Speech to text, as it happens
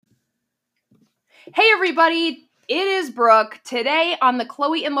Hey everybody, it is Brooke. Today on the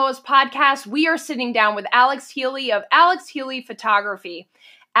Chloe and Lois podcast, we are sitting down with Alex Healy of Alex Healy Photography.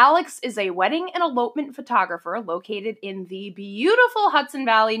 Alex is a wedding and elopement photographer located in the beautiful Hudson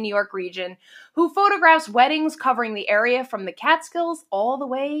Valley, New York region, who photographs weddings covering the area from the Catskills all the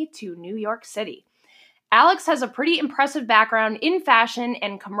way to New York City. Alex has a pretty impressive background in fashion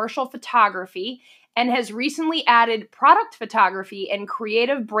and commercial photography and has recently added product photography and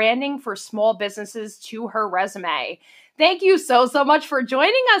creative branding for small businesses to her resume. Thank you so much for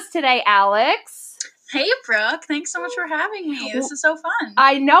joining us today, Alex. Hey, Brooke. Thanks so much for having me. This is so fun.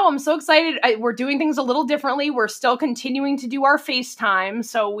 I know. I'm so excited. We're doing things a little differently. We're still continuing to do our FaceTime,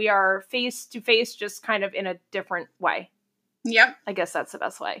 so we are face-to-face, just kind of in a different way. Yep. I guess that's the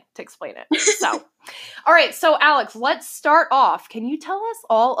best way to explain it. So, all right. So, Alex, let's start off. Can you tell us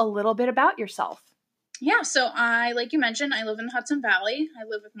all a little bit about yourself? Yeah, so like you mentioned, I live in the Hudson Valley. I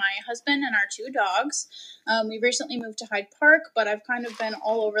live with my husband and our 2 dogs. We recently moved to Hyde Park, but I've kind of been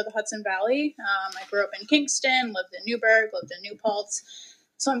all over the Hudson Valley. I grew up in Kingston, lived in Newburgh, lived in New Paltz.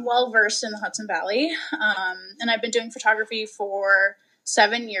 So I'm well versed in the Hudson Valley. And I've been doing photography for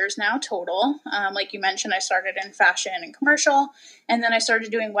 7 years now total. Like you mentioned, I started in fashion and commercial, and then I started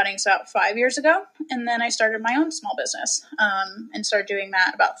doing weddings about 5 years ago. And then I started my own small business and started doing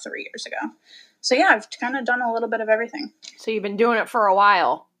that about 3 years ago. So yeah, I've kind of done a little bit of everything. So you've been doing it for a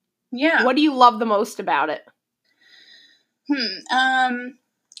while. Yeah. What do you love the most about it?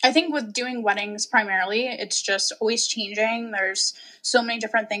 I think with doing weddings primarily, it's just always changing. There's so many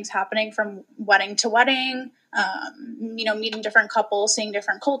different things happening from wedding to wedding, meeting different couples, seeing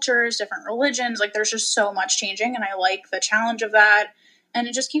different cultures, different religions. Like there's just so much changing, and I like the challenge of that, and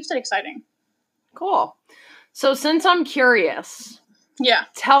it just keeps it exciting. Cool. So since I'm curious... Yeah.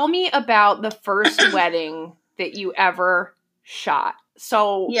 Tell me about the first wedding that you ever shot.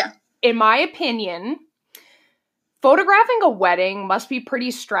 So, yeah. In my opinion, photographing a wedding must be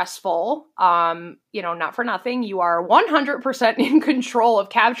pretty stressful. Not for nothing. You are 100% in control of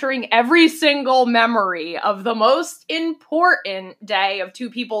capturing every single memory of the most important day of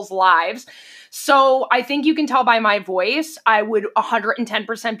 2 people's lives. So I think you can tell by my voice, I would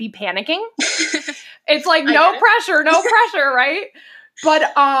 110% be panicking. It's like, no pressure, right?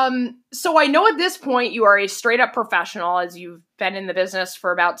 But, so I know at this point you are a straight up professional, as you've been in the business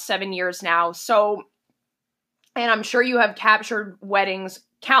for about 7 years now. So, and I'm sure you have captured weddings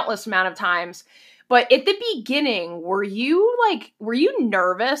countless amount of times, but at the beginning, were you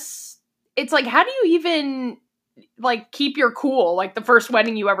nervous? It's like, how do you even keep your cool? Like the first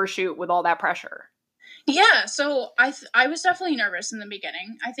wedding you ever shoot with all that pressure? Yeah, so I was definitely nervous in the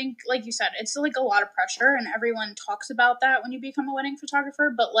beginning. I think, like you said, it's like a lot of pressure, and everyone talks about that when you become a wedding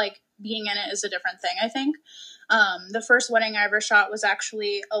photographer, but like being in it is a different thing, I think. The first wedding I ever shot was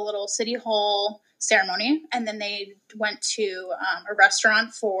actually a little city hall ceremony, and then they went to a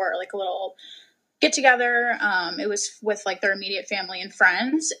restaurant for like a little get together. It was with like their immediate family and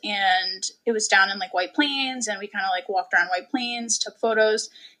friends, and it was down in like White Plains, and we kind of like walked around White Plains, took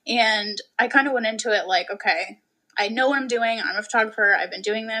photos, and I kind of went into it like, okay, I know what I'm doing. I'm a photographer. I've been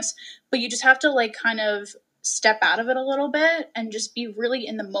doing this, but you just have to like kind of step out of it a little bit and just be really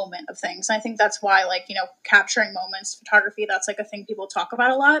in the moment of things. And I think that's why, like, capturing moments, photography, that's like a thing people talk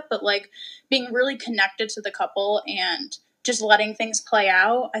about a lot, but like being really connected to the couple and just letting things play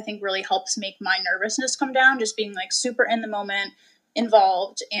out, I think really helps make my nervousness come down, just being like super in the moment,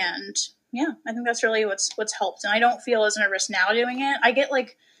 involved. And yeah, I think that's really what's helped. And I don't feel as nervous now doing it. I get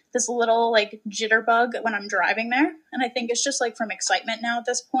like this little like jitterbug when I'm driving there. And I think it's just like from excitement now at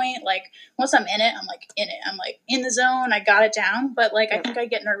this point. Like once I'm in it, I'm like in it. I'm like in the zone. I got it down. But like, I think I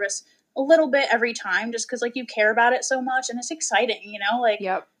get nervous a little bit every time just because like you care about it so much and it's exciting, like,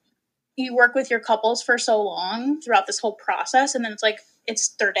 yep. You work with your couples for so long throughout this whole process, and then it's like, it's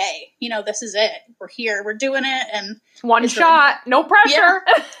their day. This is it. We're here. We're doing it. And one shot. No pressure.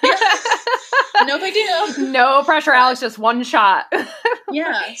 Yeah. No big deal. No pressure, Alex. Just one shot.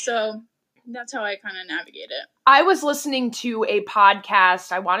 Yeah. So that's how I kind of navigate it. I was listening to a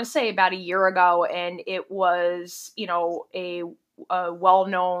podcast, I want to say about a year ago, and it was, a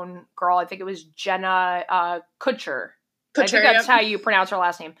well-known girl. I think it was Jenna Kutcher. I think that's how you pronounce her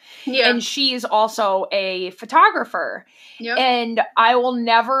last name. Yeah. And she's also a photographer. Yep. And I will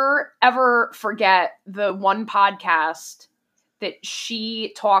never, ever forget the one podcast that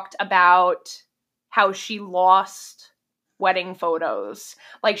she talked about how she lost wedding photos.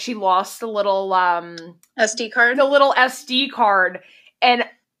 Like she lost the little SD card. The little SD card. And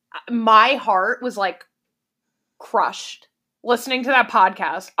my heart was like crushed. listening to that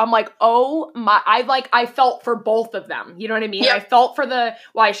podcast, I'm like, oh my, I felt for both of them. You know what I mean? Yep. I felt for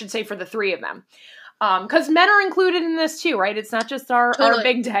I should say for the three of them. Because men are included in this too, right? It's not just our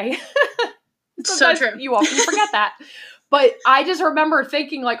big day. So true. You often forget that. But I just remember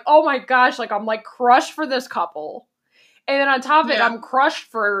thinking like, oh my gosh, like I'm like crushed for this couple. And then on top of it, I'm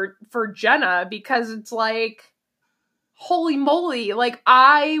crushed for Jenna because it's like, holy moly, like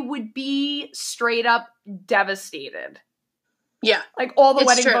I would be straight up devastated. Yeah. Like all the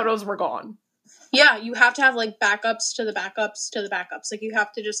wedding photos were gone. Yeah, you have to have like backups to the backups to the backups. Like you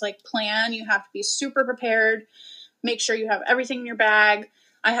have to just like plan. You have to be super prepared. Make sure you have everything in your bag.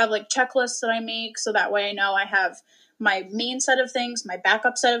 I have like checklists that I make so that way I know I have my main set of things, my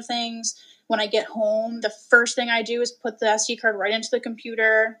backup set of things. When I get home, the first thing I do is put the SD card right into the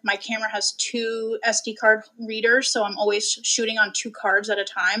computer. My camera has 2 SD card readers, so I'm always shooting on 2 cards at a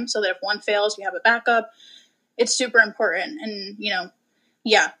time so that if one fails, we have a backup. It's super important. And,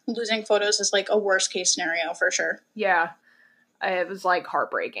 losing photos is like a worst case scenario for sure. Yeah. It was like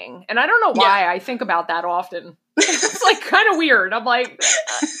heartbreaking. And I don't know why I think about that often. It's like kind of weird. I'm like,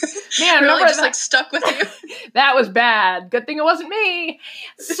 man, really just like stuck with you. That was bad. Good thing it wasn't me.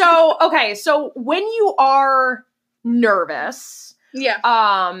 So, okay. So when you are nervous,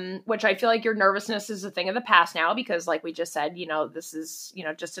 which I feel like your nervousness is a thing of the past now because like we just said, this is,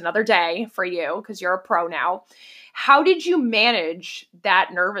 just another day for you because you're a pro now. How did you manage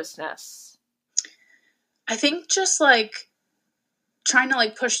that nervousness? I think just like trying to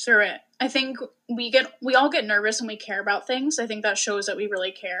like push through it. I think we all get nervous when we care about things. I think that shows that we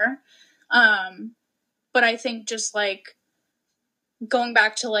really care. But I think just like going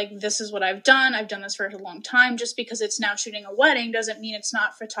back to like, this is what I've done this for a long time. Just because it's now shooting a wedding doesn't mean it's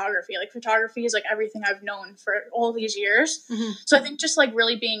not photography. Like photography is like everything I've known for all these years. Mm-hmm. So I think just like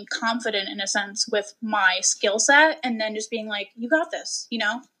really being confident in a sense with my skill set and then just being like, you got this,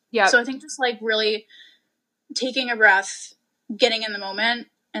 Yeah. So I think just like really taking a breath, getting in the moment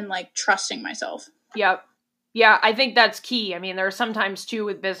and like trusting myself. Yep. Yeah. I think that's key. I mean, there's sometimes too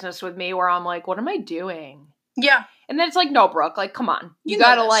with business with me where I'm like, what am I doing? Yeah. And then it's like, no, Brooke, like, come on. You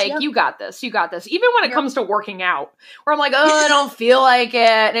gotta you got this. You got this. Even when it comes to working out, where I'm like, oh, I don't feel like it.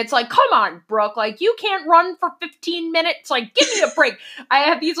 And it's like, come on, Brooke, like, you can't run for 15 minutes. Like, give me a break. I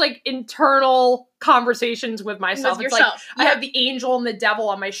have these like internal conversations with myself. With it's yourself. Like, I have the angel and the devil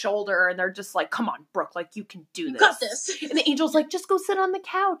on my shoulder, and they're just like, come on, Brooke, like, you can do this. You got this. And the angel's like, just go sit on the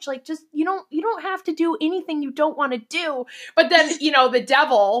couch. Like, just, you don't have to do anything you don't want to do. But then, the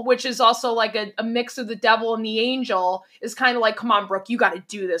devil, which is also like a mix of the devil and the angel, is kind of like, come on, Brooke, you got to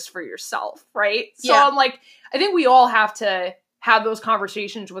do this for yourself, right? So I'm like, I think we all have to have those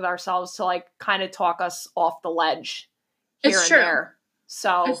conversations with ourselves to like kind of talk us off the ledge here and there.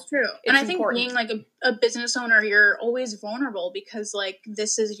 So it's true. And I think being like a business owner, you're always vulnerable because like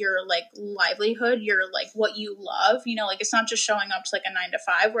this is your like livelihood, you're like what you love, like it's not just showing up to like a 9 to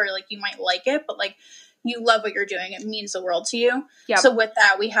 5 where like you might like it, but like you love what you're doing. It means the world to you. Yep. So with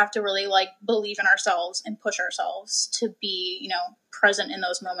that, we have to really like believe in ourselves and push ourselves to be, present in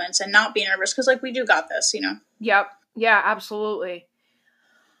those moments and not be nervous because like we do got this, Yep. Yeah, absolutely.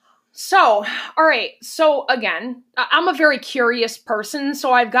 So, all right. So again, I'm a very curious person.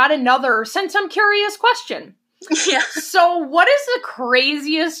 So I've got another, since I'm curious, question. Yeah. So what is the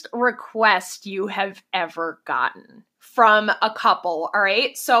craziest request you have ever gotten from a couple? All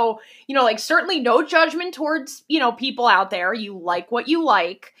right. So, like certainly no judgment towards, people out there. You like what you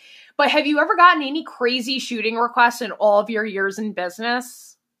like. But have you ever gotten any crazy shooting requests in all of your years in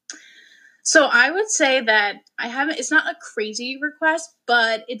business? So I would say that it's not a crazy request,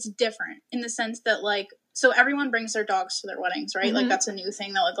 but it's different in the sense that like, so everyone brings their dogs to their weddings, right? Mm-hmm. Like that's a new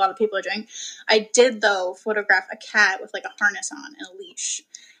thing that like a lot of people are doing. I did though photograph a cat with like a harness on and a leash.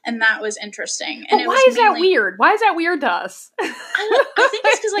 And that was interesting. And why is that weird? Why is that weird to us? I think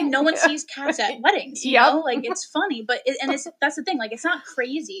it's because like no one sees cats at weddings, you know? Like it's funny, but that's the thing. Like it's not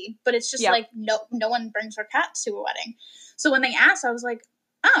crazy, but it's just like no one brings their cats to a wedding. So when they asked, I was like,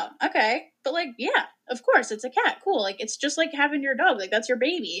 oh, okay. But like, yeah, of course, it's a cat. Cool. Like, it's just like having your dog. Like, that's your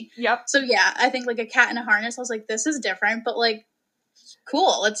baby. Yep. So yeah, I think like a cat in a harness, I was like, this is different, but like,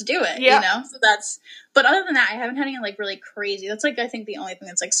 cool, let's do it. Yeah. So but other than that, I haven't had any like really crazy. That's like, I think the only thing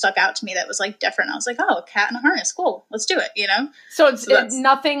that's like stuck out to me that was like different. I was like, oh, a cat in a harness. Cool. Let's do it. So it's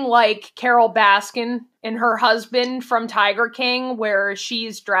nothing like Carol Baskin and her husband from Tiger King, where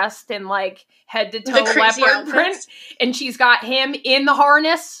she's dressed in like head to toe leopard print and she's got him in the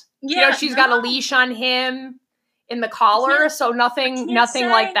harness. Yeah. She's got a leash on him in the collar. So nothing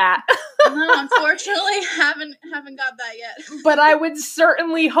like that. No, unfortunately, haven't got that yet. But I would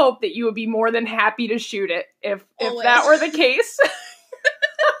certainly hope that you would be more than happy to shoot it if that were the case.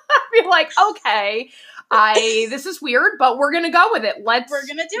 I'd be like, okay, this is weird, but we're gonna go with it. We're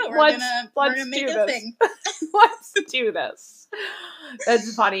gonna do it. We're gonna make a thing. Let's do this.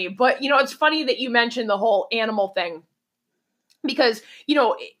 That's funny. But it's funny that you mentioned the whole animal thing. Because,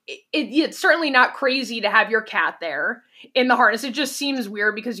 it's certainly not crazy to have your cat there in the harness. It just seems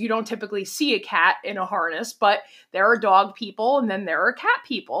weird because you don't typically see a cat in a harness, but there are dog people and then there are cat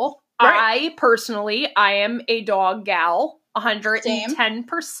people. Right. I am a dog gal,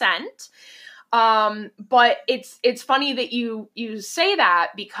 110%. But it's funny that you say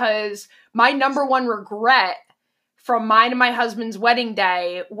that, because my number one regret from mine and my husband's wedding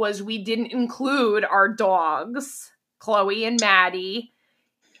day was we didn't include our dogs, Chloe and Maddie,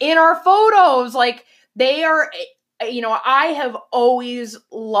 in our photos. Like, they are, I have always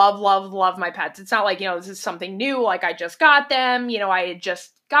loved my pets. It's not like, this is something new. Like, I just got them, I had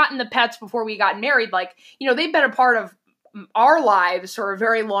just gotten the pets before we got married. Like, they've been a part of our lives for a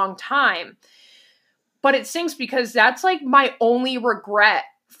very long time. But it stinks because that's like my only regret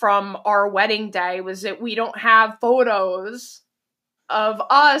from our wedding day, was that we don't have photos of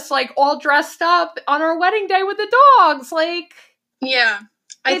us like all dressed up on our wedding day with the dogs. Like, yeah,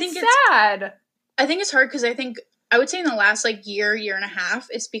 I think it's sad. I think it's hard because I would say in the last like year and a half,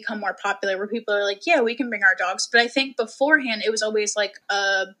 it's become more popular where people are like, yeah, we can bring our dogs. But I think beforehand, it was always like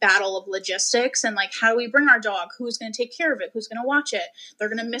a battle of logistics and like, how do we bring our dog? Who's going to take care of it? Who's going to watch it? They're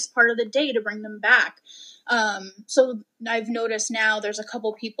going to miss part of the day to bring them back. So I've noticed now there's a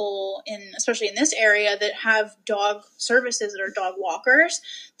couple people especially in this area, that have dog services that are dog walkers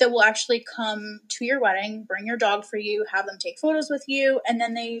that will actually come to your wedding, bring your dog for you, have them take photos with you, and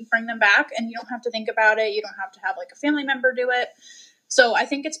then they bring them back and you don't have to think about it. You don't have to have like a family member do it. So I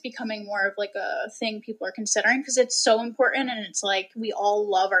think it's becoming more of like a thing people are considering because it's so important, and it's like we all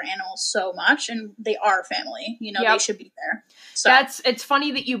love our animals so much and they are family, yep. They should be there. So it's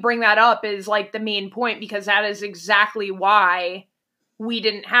funny that you bring that up, is like the main point, because that is exactly why we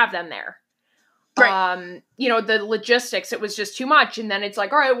didn't have them there. Right. The logistics, it was just too much. And then it's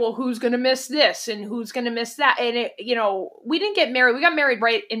like, all right, well, who's going to miss this and who's going to miss that? And it, we didn't get married. We got married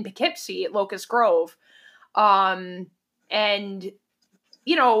right in Poughkeepsie at Locust Grove. And I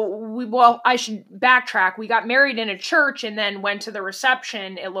should backtrack. We got married in a church and then went to the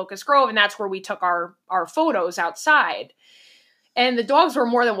reception at Locust Grove, and that's where we took our photos outside. And the dogs were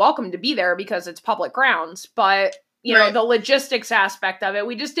more than welcome to be there because it's public grounds. But, right. The logistics aspect of it,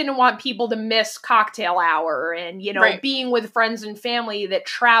 we just didn't want people to miss cocktail hour and, right. being with friends and family that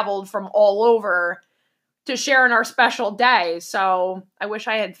traveled from all over to share in our special day. So I wish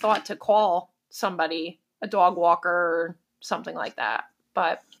I had thought to call somebody, a dog walker or something like that.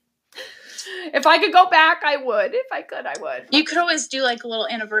 But if I could go back, I would. If I could, I would. You could always do like a little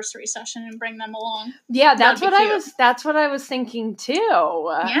anniversary session and bring them along. Yeah, that's what I was thinking too.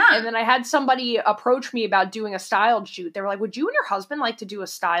 Yeah. And then I had somebody approach me about doing a styled shoot. They were like, "Would you and your husband like to do a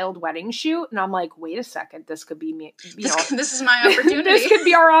styled wedding shoot?" And I'm like, "Wait a second, this could be me. This is my opportunity. This could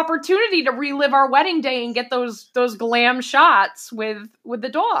be our opportunity to relive our wedding day and get those glam shots with the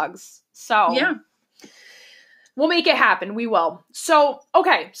dogs." So yeah. We'll make it happen. We will. So,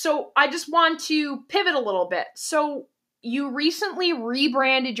 okay. So I just want to pivot a little bit. So you recently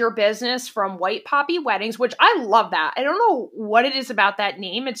rebranded your business from White Poppy Weddings, which I love that. I don't know what it is about that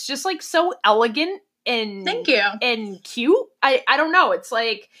name. It's just like so elegant and thank you. And cute. I don't know. It's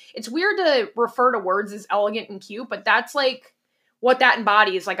like, it's weird to refer to words as elegant and cute, but that's like what that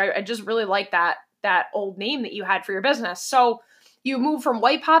embodies. Like, I just really like that old name that you had for your business. So you moved from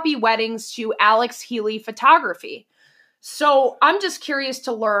White Poppy Weddings to Alex Healy Photography. So I'm just curious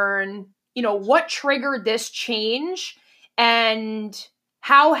to learn, what triggered this change and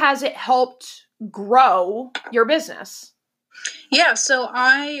how has it helped grow your business? Yeah, so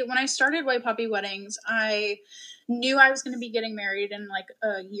when I started White Poppy Weddings, I knew I was going to be getting married in like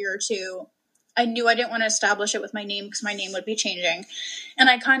a year or two. I knew I didn't want to establish it with my name because my name would be changing. And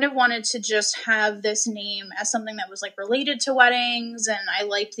I kind of wanted to just have this name as something that was like related to weddings. And I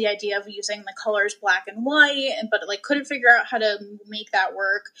liked the idea of using the colors black and white, but like couldn't figure out how to make that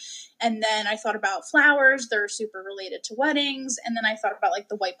work. And then I thought about flowers. They're super related to weddings. And then I thought about like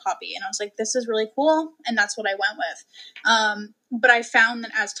the white poppy and I was like, this is really cool. And that's what I went with. But I found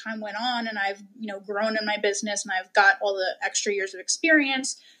that as time went on and I've, grown in my business and I've got all the extra years of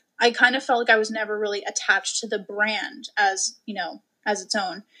experience, I kind of felt like I was never really attached to the brand as its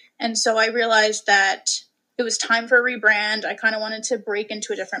own. And so I realized that it was time for a rebrand. I kind of wanted to break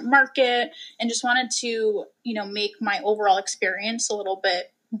into a different market and just wanted to, make my overall experience a little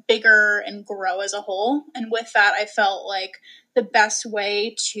bit bigger and grow as a whole. And with that, I felt like the best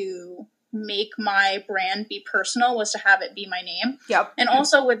way to make my brand be personal was to have it be my name. Yep. And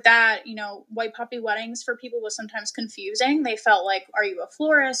also with that, you know, White Poppy Weddings for people was sometimes confusing. They felt like, are you a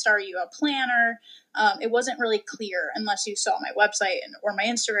florist? Are you a planner? It wasn't really clear unless you saw my website or my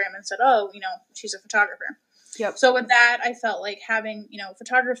Instagram and said, oh, you know, she's a photographer. Yep. So with that, I felt like having, you know,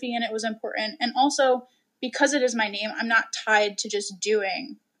 photography in it was important. And also because it is my name, I'm not tied to just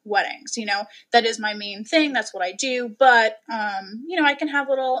doing weddings. You know, that is my main thing. That's what I do. But, you know, I can have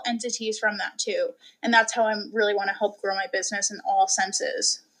little entities from that too. And that's how I really want to help grow my business in all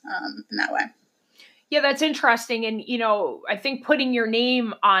senses in that way. Yeah, that's interesting. And, you know, I think putting your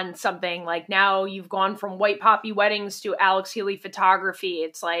name on something, like now you've gone from White Poppy Weddings to Alex Healy Photography.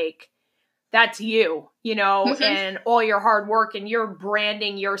 It's like, that's you know, and all your hard work, and you're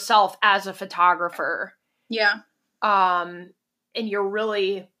branding yourself as a photographer. Yeah. And you're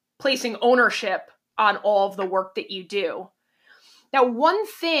really placing ownership on all of the work that you do. Now, one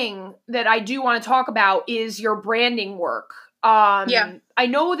thing that I do want to talk about is your branding work. I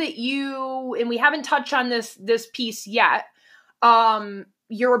know that you, and we haven't touched on this piece yet,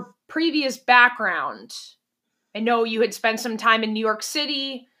 your previous background. I know you had spent some time in New York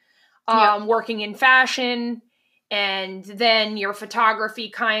City, working in fashion, and then your photography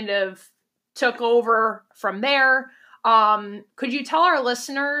kind of took over from there. Could you tell our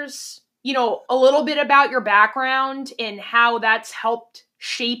listeners, you know, a little bit about your background and how that's helped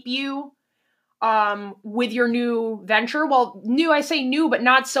shape you with your new venture? Well, new, I say new, but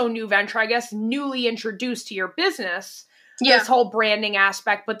not so new venture, I guess, newly introduced to your business, this whole branding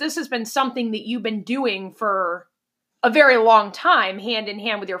aspect. But this has been something that you've been doing for a very long time, hand in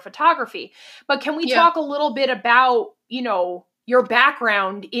hand with your photography. But can we talk a little bit about, you know, your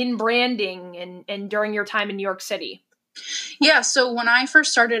background in branding and during your time in New York City? Yeah, so when I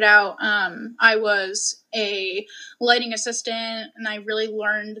first started out, I was a lighting assistant, and I really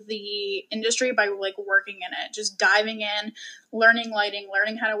learned the industry by like working in it, just diving in, learning lighting,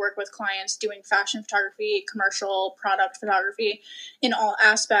 learning how to work with clients, doing fashion photography, commercial product photography in all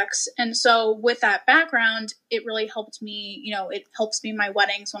aspects. And so with that background, it really helped me, you know, it helps me in my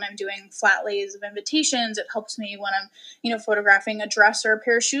weddings when I'm doing flat lays of invitations. It helps me when I'm, you know, photographing a dress or a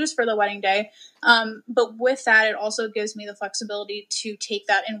pair of shoes for the wedding day. But with that, it also gives me the flexibility to take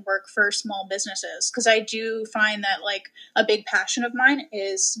that and work for small businesses. Because I do find that like a big passion of mine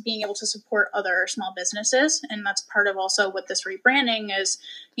is being able to support other small businesses. And that's part of also what this rebranding is,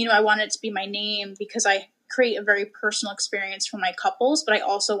 you know, I want it to be my name because I create a very personal experience for my couples, but I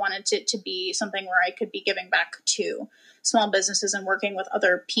also wanted it to be something where I could be giving back to small businesses and working with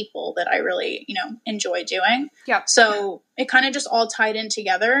other people that I really, you know, enjoy doing. Yeah. So it kind of just all tied in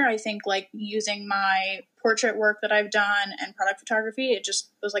together. I think like using my portrait work that I've done and product photography, it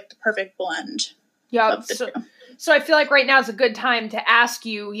just was like the perfect blend. Yeah. So I feel like right now is a good time to ask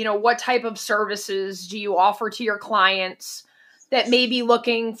you, you know, what type of services do you offer to your clients that may be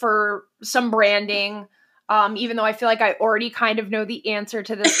looking for some branding? Even though I feel like I already kind of know the answer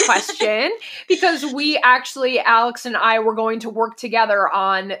to this question, because we actually, Alex and I, were going to work together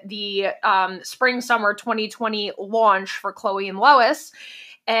on the spring-summer 2020 launch for Chloe and Lois.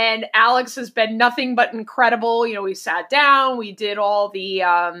 And Alex has been nothing but incredible. You know, we sat down, we did all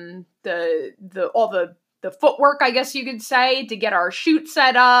the footwork, I guess you could say, to get our shoot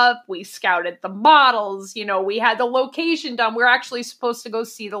set up. We scouted the models, you know, we had the location done. We're actually supposed to go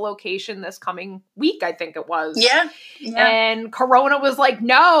see the location this coming week, I think it was. Yeah. And Corona was like,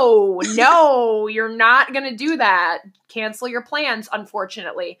 no, you're not going to do that. Cancel your plans,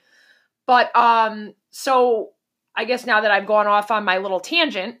 unfortunately. But, so I guess now that I've gone off on my little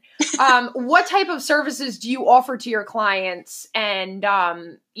tangent, what type of services do you offer to your clients? And,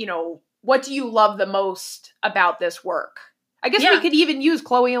 you know, what do you love the most about this work? I guess we could even use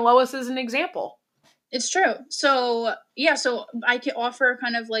Chloe and Lois as an example. It's true. So, yeah, so I could offer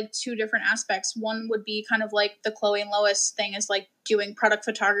kind of like two different aspects. One would be kind of like the Chloe and Lois thing is like doing product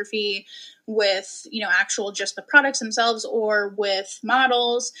photography with, you know, actual just the products themselves, or with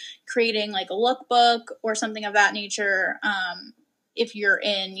models, creating like a lookbook or something of that nature. If you're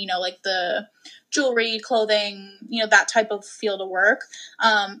in, you know, like the jewelry, clothing, you know, that type of field of work.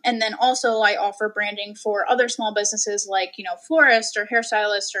 And then also I offer branding for other small businesses like, you know, florist or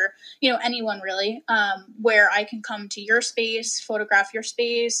hairstylist or, you know, anyone really, where I can come to your space, photograph your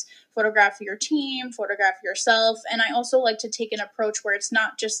team, photograph yourself. And I also like to take an approach where it's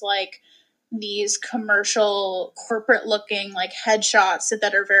not just like these commercial corporate looking like headshots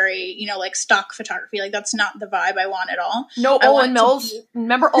that are very, you know, like stock photography. Like that's not the vibe I want at all. No Olin Mills.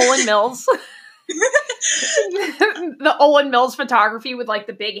 Remember Olin Mills? The Olin Mills photography with like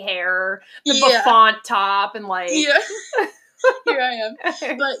the big hair, the bouffant top, and like here I am.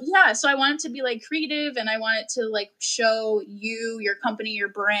 But yeah, so I want it to be like creative, and I want it to like show you, your company, your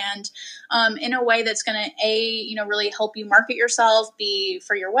brand, in a way that's going to really help you market yourself, be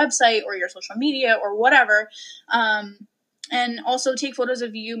for your website or your social media or whatever. And also take photos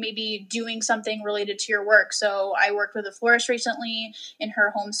of you maybe doing something related to your work. So I worked with a florist recently in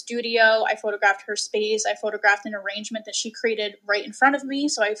her home studio. I photographed her space. I photographed an arrangement that she created right in front of me.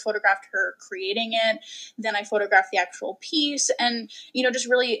 So I photographed her creating it. Then I photographed the actual piece, and, just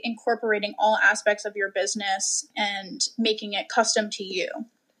really incorporating all aspects of your business and making it custom to you.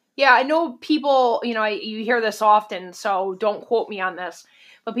 Yeah, I know people, you hear this often, so don't quote me on this,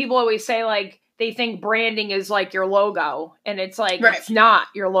 but people always say like, they think branding is like your logo, and it's like, right. It's not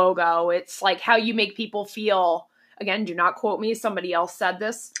your logo. It's like how you make people feel. Again, do not quote me. Somebody else said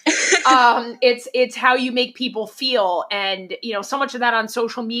this. It's how you make people feel. And, so much of that on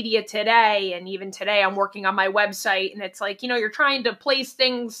social media today. And even today I'm working on my website, and it's like, you're trying to place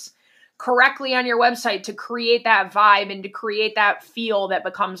things correctly on your website to create that vibe and to create that feel that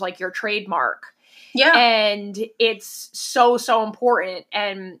becomes like your trademark. Yeah. And it's so, so important.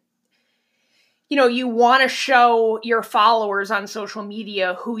 And, you want to show your followers on social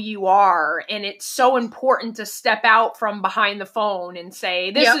media who you are. And it's so important to step out from behind the phone and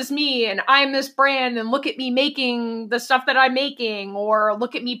say, this is me, and I'm this brand, and look at me making the stuff that I'm making, or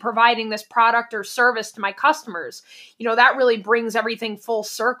look at me providing this product or service to my customers. That really brings everything full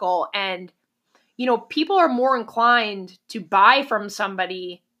circle. And, people are more inclined to buy from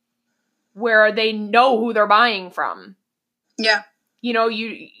somebody where they know who they're buying from. Yeah.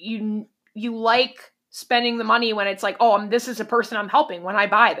 You like spending the money when it's like, oh, this is a person I'm helping when I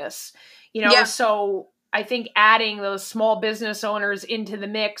buy this, So I think adding those small business owners into the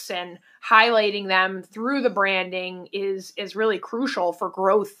mix and highlighting them through the branding is really crucial for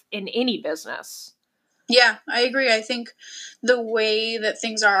growth in any business. Yeah, I agree. I think the way that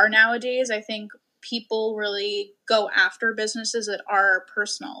things are nowadays, I think people really go after businesses that are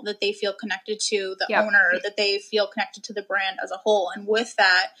personal, that they feel connected to the owner, that they feel connected to the brand as a whole. And with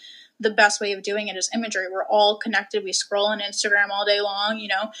that, the best way of doing it is imagery. We're all connected. We scroll on Instagram all day long,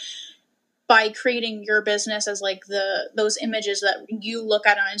 by creating your business as like those images that you look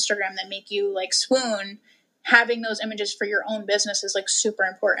at on Instagram that make you like swoon. Having those images for your own business is like super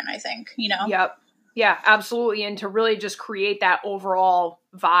important, I think, Yep. Yeah, absolutely. And to really just create that overall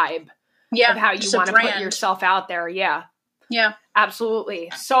vibe of how you want to put yourself out there. Yeah. Yeah.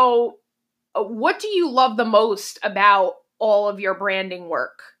 Absolutely. So what do you love the most about all of your branding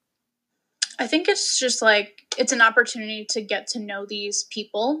work? I think it's just like, it's an opportunity to get to know these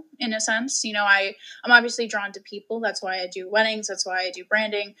people in a sense. I'm obviously drawn to people. That's why I do weddings. That's why I do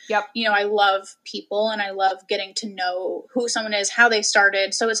branding. Yep. I love people, and I love getting to know who someone is, how they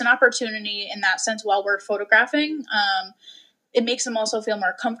started. So it's an opportunity in that sense while we're photographing. It makes them also feel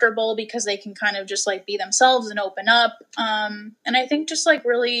more comfortable because they can kind of just like be themselves and open up. And I think just like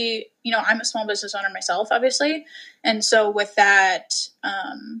really, I'm a small business owner myself, obviously. And so with that,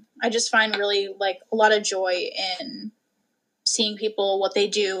 I just find really like a lot of joy in seeing people, what they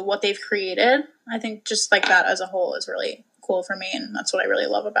do, what they've created. I think just like that as a whole is really cool for me. And that's what I really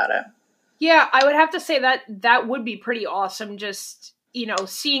love about it. Yeah, I would have to say that would be pretty awesome. Just,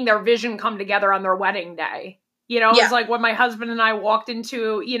 seeing their vision come together on their wedding day. It was like when my husband and I walked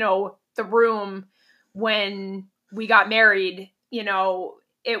into, the room when we got married,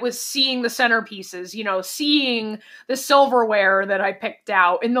 it was seeing the centerpieces, seeing the silverware that I picked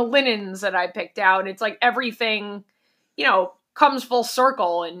out and the linens that I picked out. It's like everything, comes full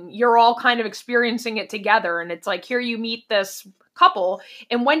circle, and you're all kind of experiencing it together. And it's like, here you meet this couple.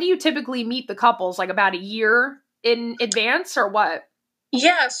 And when do you typically meet the couples? Like about a year in advance or what?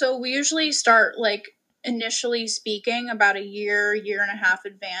 Yeah. So we usually start like initially speaking about a year and a half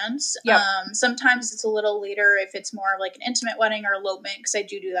advance. Yep. Sometimes it's a little later if it's more like an intimate wedding or elopement, because I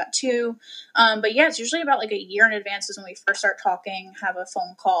do that too. But yeah, it's usually about like a year in advance is when we first start talking, have a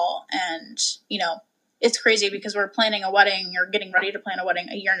phone call, and it's crazy because we're planning a wedding or getting ready to plan a wedding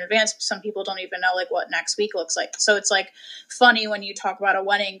a year in advance. Some people don't even know like what next week looks like. So it's like funny when you talk about a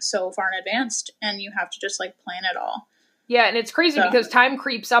wedding so far in advance and you have to just like plan it all. Yeah. And it's crazy because time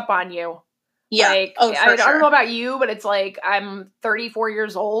creeps up on you. Yeah. Like, I don't know about you, but it's like I'm 34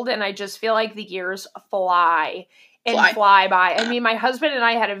 years old and I just feel like the years fly by. I mean, my husband and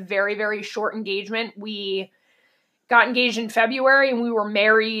I had a very, very short engagement. We got engaged in February and we were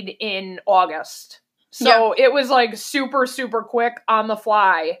married in August. So it was like super, super quick on the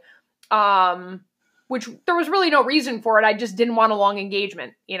fly. which there was really no reason for it. I just didn't want a long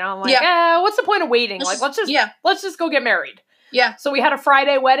engagement. You know, I'm like, what's the point of waiting? Let's just go get married. Yeah. So we had a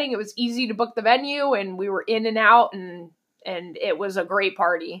Friday wedding. It was easy to book the venue, and we were in and out, and it was a great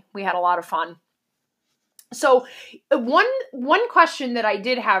party. We had a lot of fun. So one question that I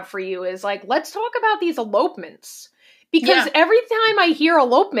did have for you is like, let's talk about these elopements. Because every time I hear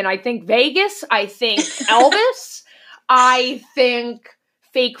elopement, I think Vegas, I think Elvis, I think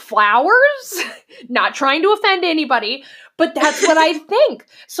fake flowers, not trying to offend anybody, but that's what I think.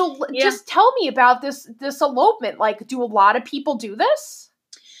 So just tell me about this elopement. Like, do a lot of people do this?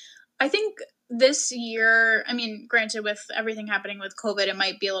 I think this year, I mean, granted, with everything happening with COVID, it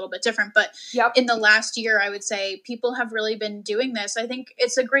might be a little bit different, but in the last year, I would say people have really been doing this. I think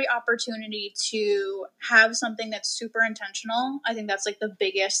it's a great opportunity to have something that's super intentional. I think that's like the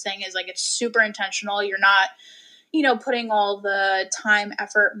biggest thing is like, it's super intentional. You're not, you know, putting all the time,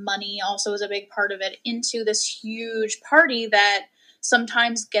 effort, money also is a big part of it into this huge party that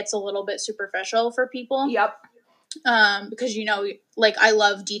sometimes gets a little bit superficial for people. Yep. Because, you know, like I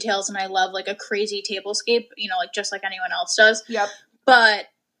love details and I love like a crazy tablescape, you know, like just like anyone else does. Yep. But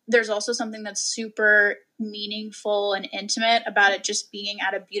there's also something that's super meaningful and intimate about it just being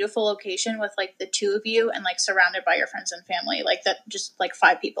at a beautiful location with like the two of you and like surrounded by your friends and family, like that, just like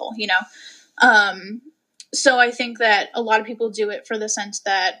 5 people, you know? So I think that a lot of people do it for the sense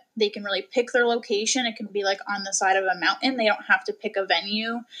that they can really pick their location. It can be like on the side of a mountain. They don't have to pick a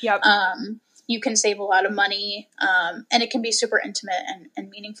venue. Yep. You can save a lot of money, and it can be super intimate and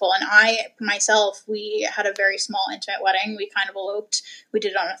meaningful. And I, myself, we had a very small, intimate wedding. We kind of eloped. We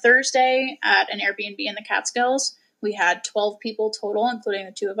did it on a Thursday at an Airbnb in the Catskills. We had 12 people total, including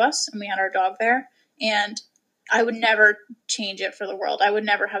the 2 of us, and we had our dog there. And I would never change it for the world. I would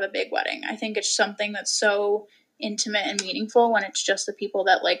never have a big wedding. I think it's something that's so intimate and meaningful when it's just the people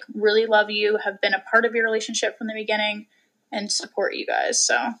that like really love you, have been a part of your relationship from the beginning, and support you guys.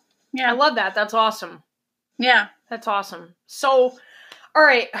 So yeah. I love that. That's awesome. Yeah. That's awesome. So, all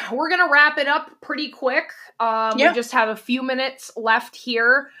right, we're going to wrap it up pretty quick. We just have a few minutes left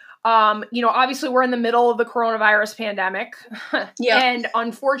here. You know, obviously we're in the middle of the coronavirus pandemic. And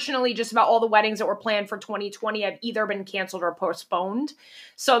unfortunately, just about all the weddings that were planned for 2020 have either been canceled or postponed.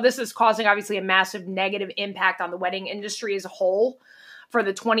 So this is causing obviously a massive negative impact on the wedding industry as a whole for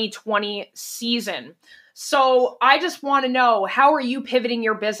the 2020 season. So I just want to know, how are you pivoting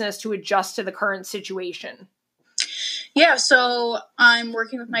your business to adjust to the current situation? Yeah, so I'm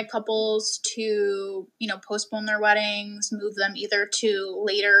working with my couples to, you know, postpone their weddings, move them either to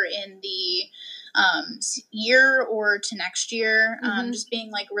later in the year or to next year. Just being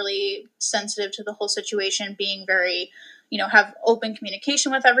like really sensitive to the whole situation, being very, you know, have open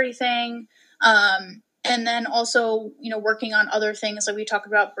communication with everything. And then also, you know, working on other things like we talk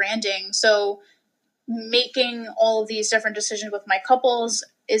about branding. So making all of these different decisions with my couples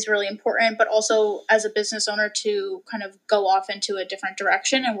is really important, but also as a business owner to kind of go off into a different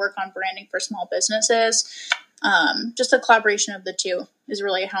direction and work on branding for small businesses. Just a collaboration of the two is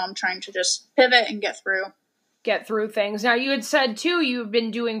really how I'm trying to just pivot and get through things. Now, you had said too, you've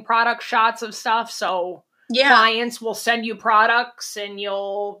been doing product shots of stuff. So clients will send you products and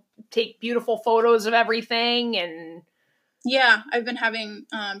you'll take beautiful photos of everything. And yeah, I've been having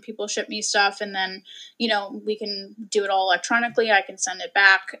people ship me stuff, and then, you know, we can do it all electronically. I can send it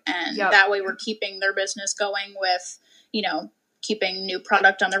back, and that way we're keeping their business going with, you know, keeping new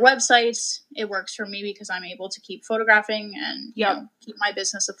product on their websites. It works for me because I'm able to keep photographing and you know, keep my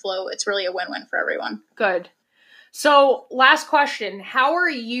business afloat. It's really a win-win for everyone. Good. So last question, how are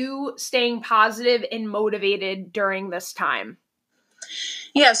you staying positive and motivated during this time?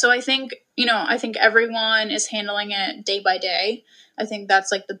 Yeah, so I think, you know, I think everyone is handling it day by day. I think that's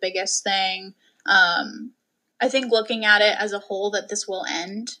like the biggest thing. I think looking at it as a whole, that this will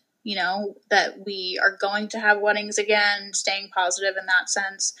end, you know, that we are going to have weddings again, staying positive in that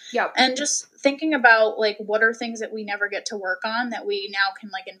sense. And just thinking about like, what are things that we never get to work on that we now can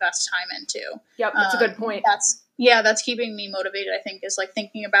like invest time into. That's a good point. That's keeping me motivated, I think, is like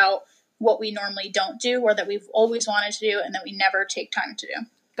thinking about what we normally don't do or that we've always wanted to do and that we never take time to do.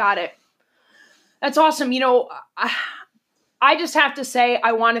 Got it. That's awesome. You know, I just have to say,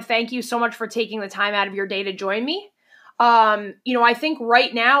 I want to thank you so much for taking the time out of your day to join me. You know, I think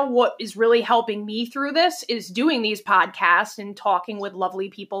right now what is really helping me through this is doing these podcasts and talking with lovely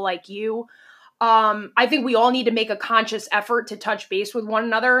people like you. I think we all need to make a conscious effort to touch base with one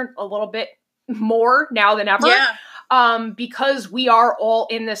another a little bit more now than ever. Because we are all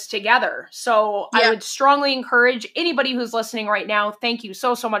in this together. So I would strongly encourage anybody who's listening right now, thank you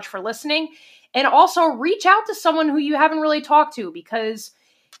so much for listening. And also reach out to someone who you haven't really talked to, because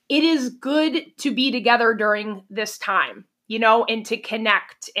it is good to be together during this time, you know, and to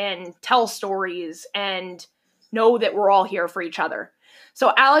connect and tell stories and know that we're all here for each other.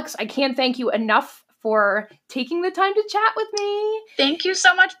 So Alex, I can't thank you enough for taking the time to chat with me. Thank you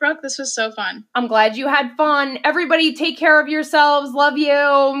so much, Brooke. This was so fun. I'm glad you had fun. Everybody take care of yourselves. Love you.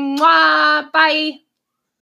 Mwah. Bye.